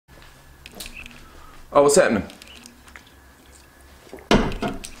Oh, what's happening?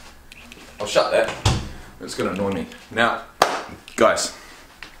 I'll shut that. It's going to annoy me. Now, guys,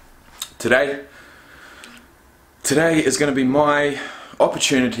 today is going to be my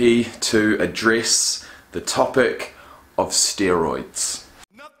opportunity to address the topic of steroids.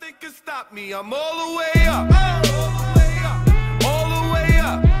 Nothing can stop me. I'm all the way up. All the way up. All the way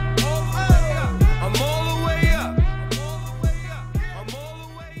up. I'm all the way up. I'm all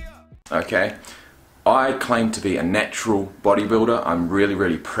the way up. Okay, I claim to be a natural bodybuilder. I'm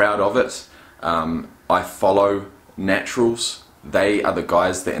really proud of it. I follow naturals. They are the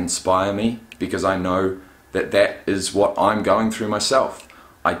guys that inspire me because I know that that is what I'm going through myself.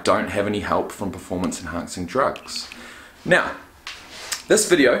 I don't have any help from performance enhancing drugs. Now, this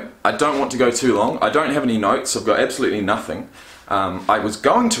video, I don't want to go too long. I don't have any notes. I've got absolutely nothing. I was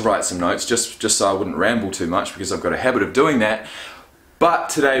going to write some notes just so I wouldn't ramble too much because I've got a habit of doing that. But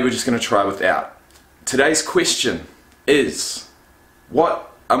today we're just going to try without. Today's question is,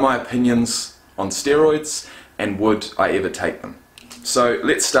 what are my opinions on steroids and would I ever take them? So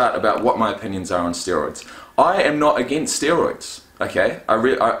let's start about what my opinions are on steroids. I am not against steroids, okay?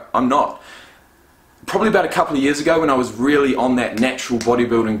 I'm not. Probably about a couple of years ago when I was really on that natural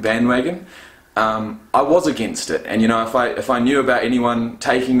bodybuilding bandwagon, I was against it. And you know, if I knew about anyone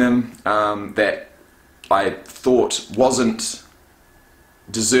taking them that I thought wasn't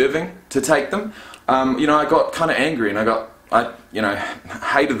deserving to take them, you know, I got kind of angry and I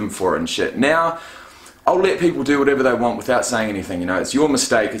hated them for it and shit. Now, I'll let people do whatever they want without saying anything, you know, it's your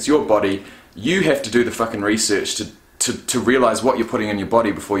mistake, it's your body, you have to do the fucking research to realise what you're putting in your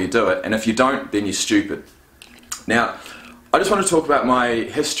body before you do it, and if you don't, then you're stupid. Now, I just want to talk about my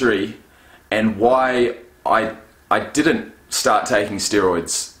history and why I didn't start taking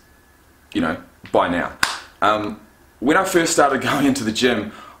steroids, you know, by now. When I first started going into the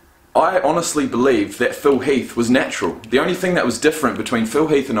gym, I honestly believed that Phil Heath was natural. The only thing that was different between Phil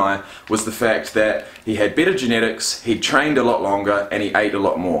Heath and I was the fact that he had better genetics, he trained a lot longer, and he ate a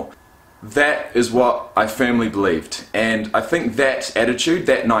lot more. That is what I firmly believed, and I think that attitude,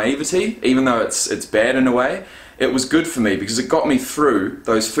 that naivety, even though it's bad in a way, it was good for me because it got me through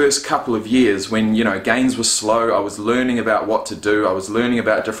those first couple of years when, you know, gains were slow. I was learning about what to do, I was learning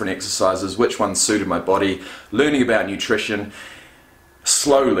about different exercises, which ones suited my body, learning about nutrition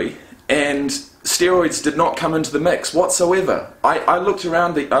slowly, and steroids did not come into the mix whatsoever. I looked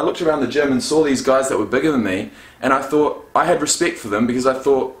around the gym and saw these guys that were bigger than me, and I thought I had respect for them because I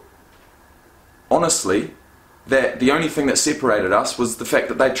thought, honestly, that the only thing that separated us was the fact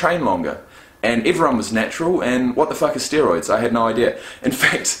that they trained longer, and everyone was natural, and what the fuck are steroids? I had no idea. In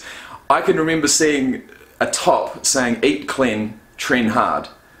fact, I can remember seeing a top saying eat clean, train hard,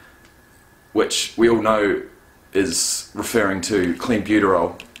 which we all know is referring to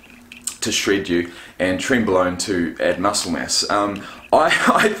clenbuterol to shred you and trenbolone to add muscle mass.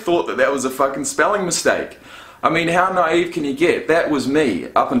 I thought that was a fucking spelling mistake. I mean, how naive can you get? That was me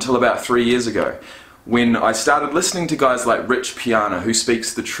up until about 3 years ago when I started listening to guys like Rich Piana, who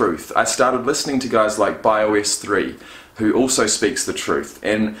speaks the truth. I started listening to guys like BioS3, who also speaks the truth.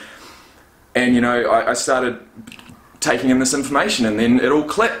 And you know, I started taking in this information, and then it all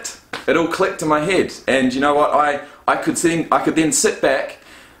clicked. It all clicked in my head, and you know what? I could then sit back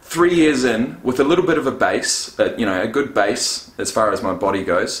 3 years in with a little bit of a base, you know, a good base as far as my body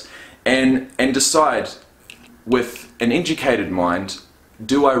goes, and decide with an educated mind,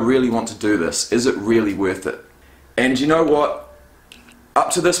 do I really want to do this? Is it really worth it? And you know what? Up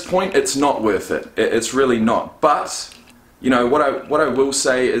to this point, it's not worth it. It's really not. But you know what I will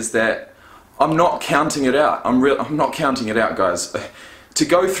say is that I'm not counting it out. I'm not counting it out, guys. To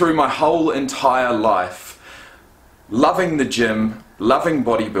go through my whole entire life loving the gym, loving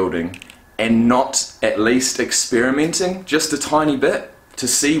bodybuilding, and not at least experimenting just a tiny bit to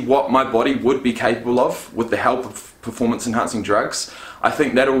see what my body would be capable of with the help of performance enhancing drugs, I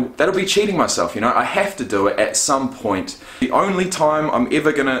think that'll be cheating myself, you know. I have to do it at some point. The only time I'm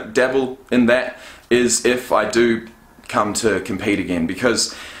ever gonna dabble in that is if I do come to compete again,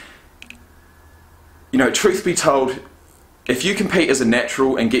 because, you know, truth be told, if you compete as a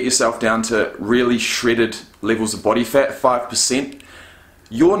natural and get yourself down to really shredded levels of body fat, 5%,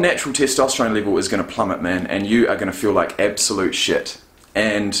 your natural testosterone level is going to plummet, man, and you are going to feel like absolute shit.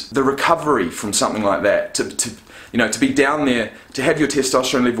 And the recovery from something like that, to be down there, to have your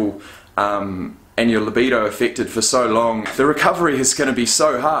testosterone level and your libido affected for so long, the recovery is going to be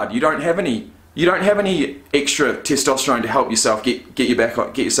so hard. You don't have any extra testosterone to help yourself get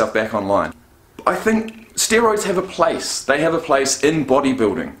yourself back online. I think steroids have a place. They have a place in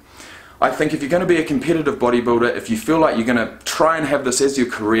bodybuilding. I think if you're going to be a competitive bodybuilder, if you feel like you're going to try and have this as your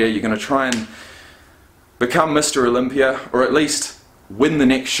career, you're going to try and become Mr. Olympia, or at least win the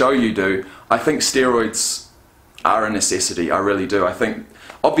next show you do, I think steroids are a necessity. I really do. I think,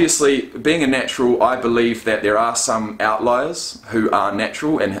 obviously, being a natural, I believe that there are some outliers who are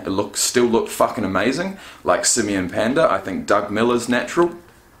natural and still look fucking amazing, like Simeon Panda. I think Doug Miller's natural.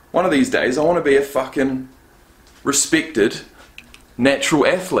 One of these days, I want to be a fucking respected natural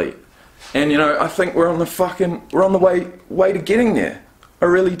athlete. And you know, I think we're on the way to getting there. I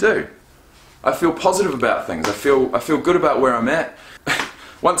really do. I feel positive about things. I feel good about where I'm at.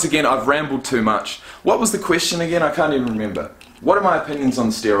 Once again, I've rambled too much. What was the question again? I can't even remember. What are my opinions on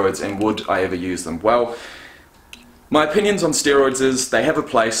steroids and would I ever use them? Well, my opinions on steroids is they have a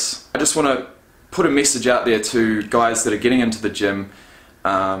place. I just want to put a message out there to guys that are getting into the gym.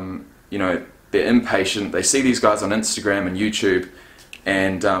 You know, they're impatient. They see these guys on Instagram and YouTube,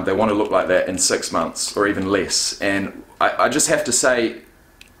 and they want to look like that in 6 months or even less. And I just have to say,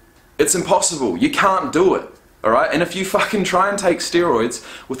 it's impossible. You can't do it. Alright? And if you fucking try and take steroids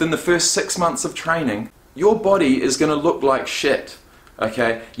within the first 6 months of training, your body is going to look like shit.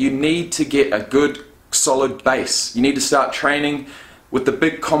 Okay? You need to get a good, solid base. You need to start training with the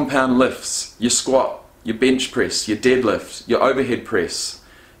big compound lifts. Your squat, your bench press, your deadlift, your overhead press.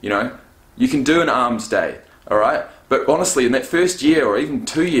 You know? You can do an arms day. Alright? But honestly, in that first year or even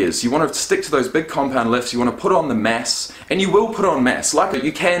 2 years, you want to stick to those big compound lifts. You want to put on the mass. And you will put on mass. Like,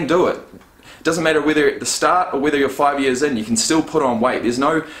 you can do it. It doesn't matter whether at the start or whether you're 5 years in, you can still put on weight. There's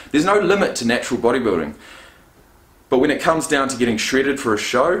no limit to natural bodybuilding. But when it comes down to getting shredded for a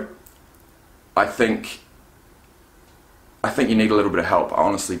show, I think you need a little bit of help. I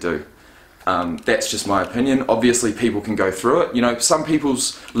honestly do. That's just my opinion. Obviously, people can go through it. You know, some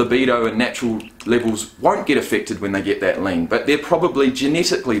people's libido and natural levels won't get affected when they get that lean, but they're probably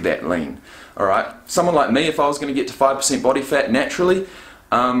genetically that lean. All right. Someone like me, if I was going to get to 5% body fat naturally,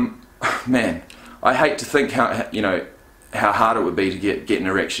 man, I hate to think how hard it would be to get an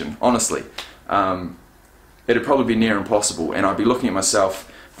erection. Honestly, it'd probably be near impossible, and I'd be looking at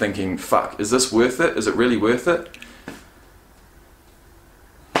myself thinking, "Fuck, is this worth it? Is it really worth it?"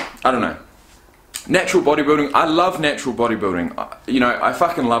 I don't know. Natural bodybuilding, I love natural bodybuilding. You know, I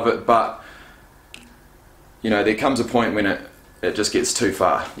fucking love it, but you know, there comes a point when it just gets too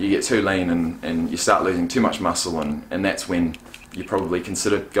far. You get too lean and you start losing too much muscle, and that's when you probably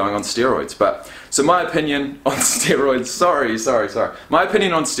consider going on steroids. But so my opinion on steroids, sorry. My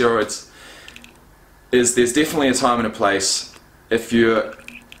opinion on steroids is there's definitely a time and a place. If you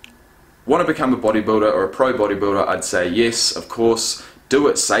want to become a bodybuilder or a pro bodybuilder, I'd say yes, of course. Do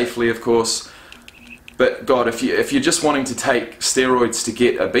it safely, of course. But God, if you're just wanting to take steroids to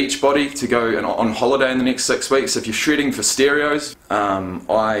get a beach body to go on holiday in the next 6 weeks, if you're shredding for stereos,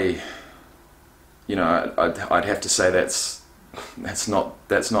 I'd have to say that's not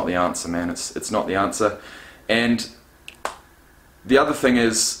the answer, man. It's not the answer. And the other thing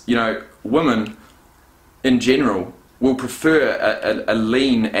is, you know, women in general will prefer a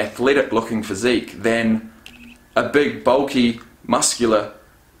lean, athletic-looking physique than a big, bulky, muscular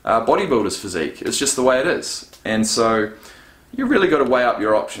bodybuilder's physique. It's just the way it is. And so you really got to weigh up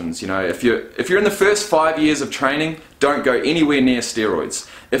your options. You know, if you're in the first 5 years of training, don't go anywhere near steroids.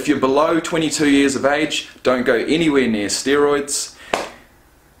 If you're below 22 years of age, don't go anywhere near steroids.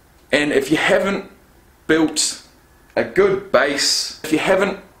 And if you haven't built a good base, if you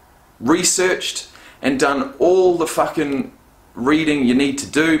haven't researched and done all the fucking reading you need to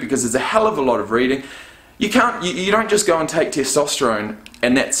do, because there's a hell of a lot of reading, you don't just go and take testosterone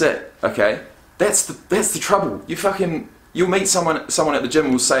and that's it, okay? That's the trouble. You'll meet someone at the gym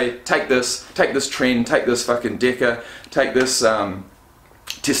who will say, take this trend, take this fucking Deca, take this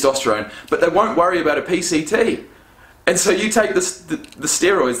testosterone, but they won't worry about a PCT. And so you take the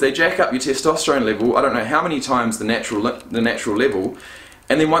steroids, they jack up your testosterone level, I don't know how many times the natural level,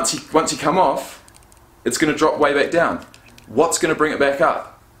 and then once you come off, it's going to drop way back down. What's going to bring it back up?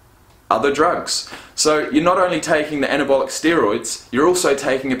 Other drugs. So you're not only taking the anabolic steroids, you're also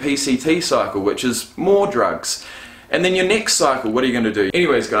taking a PCT cycle, which is more drugs. And then your next cycle, what are you going to do?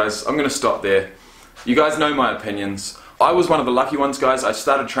 Anyways guys, I'm going to stop there. You guys know my opinions. I was one of the lucky ones, guys. I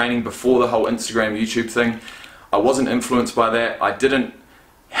started training before the whole Instagram, YouTube thing. I wasn't influenced by that. I didn't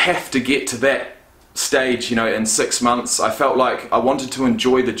have to get to that stage, you know, in 6 months. I felt like I wanted to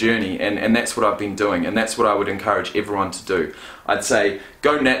enjoy the journey, and that's what I've been doing, and that's what I would encourage everyone to do. I'd say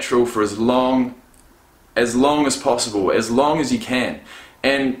go natural for as long as possible, as long as you can.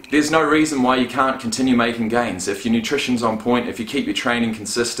 And there's no reason why you can't continue making gains. If your nutrition's on point, if you keep your training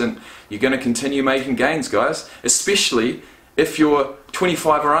consistent, you're going to continue making gains, guys. Especially if you're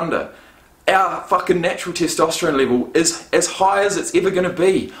 25 or under. our fucking natural testosterone level is as high as it's ever going to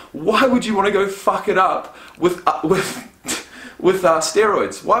be. Why would you want to go fuck it up with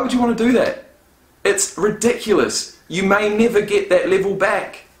steroids? Why would you want to do that? It's ridiculous. You may never get that level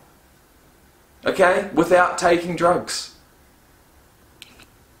back, okay, without taking drugs.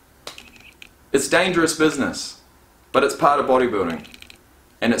 It's dangerous business, but it's part of bodybuilding.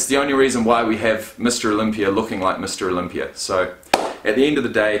 And it's the only reason why we have Mr. Olympia looking like Mr. Olympia. So, at the end of the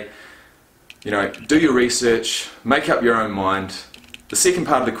day, you know, do your research, make up your own mind. The second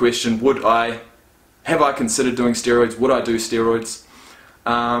part of the question, have I considered doing steroids? Would I do steroids?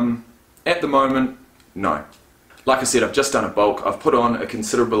 At the moment, no. Like I said, I've just done a bulk, I've put on a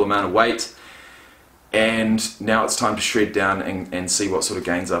considerable amount of weight, and now it's time to shred down and see what sort of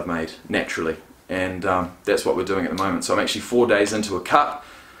gains I've made naturally. And that's what we're doing at the moment. So I'm actually 4 days into a cut.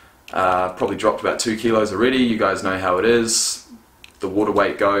 Probably dropped about 2 kilos already. You guys know how it is. The water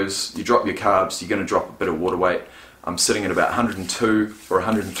weight goes, you drop your carbs, you're going to drop a bit of water weight. I'm sitting at about 102 or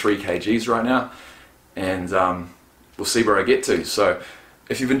 103 kgs right now, and we'll see where I get to. So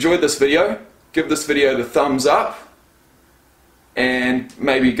if you've enjoyed this video, give this video the thumbs up, and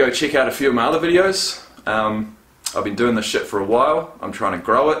maybe go check out a few of my other videos. I've been doing this shit for a while, I'm trying to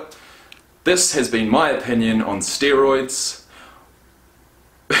grow it. This has been my opinion on steroids.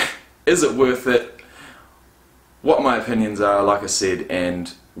 Is it worth it? What my opinions are, like I said,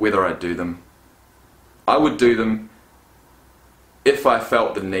 and whether I do them. I would do them if I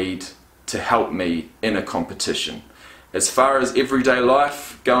felt the need to help me in a competition. As far as everyday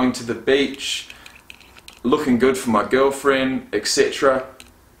life, going to the beach, looking good for my girlfriend, etc.,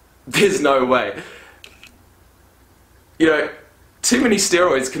 there's no way. You know, too many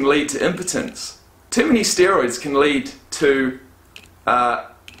steroids can lead to impotence. Too many steroids can lead to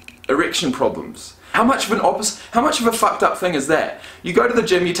erection problems. How much of a fucked up thing is that? You go to the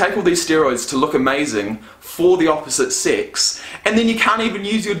gym, you take all these steroids to look amazing for the opposite sex, and then you can't even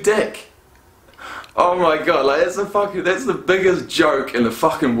use your dick. Oh my god, like that's the biggest joke in the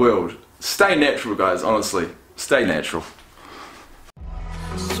fucking world. Stay natural, guys, honestly. Stay natural.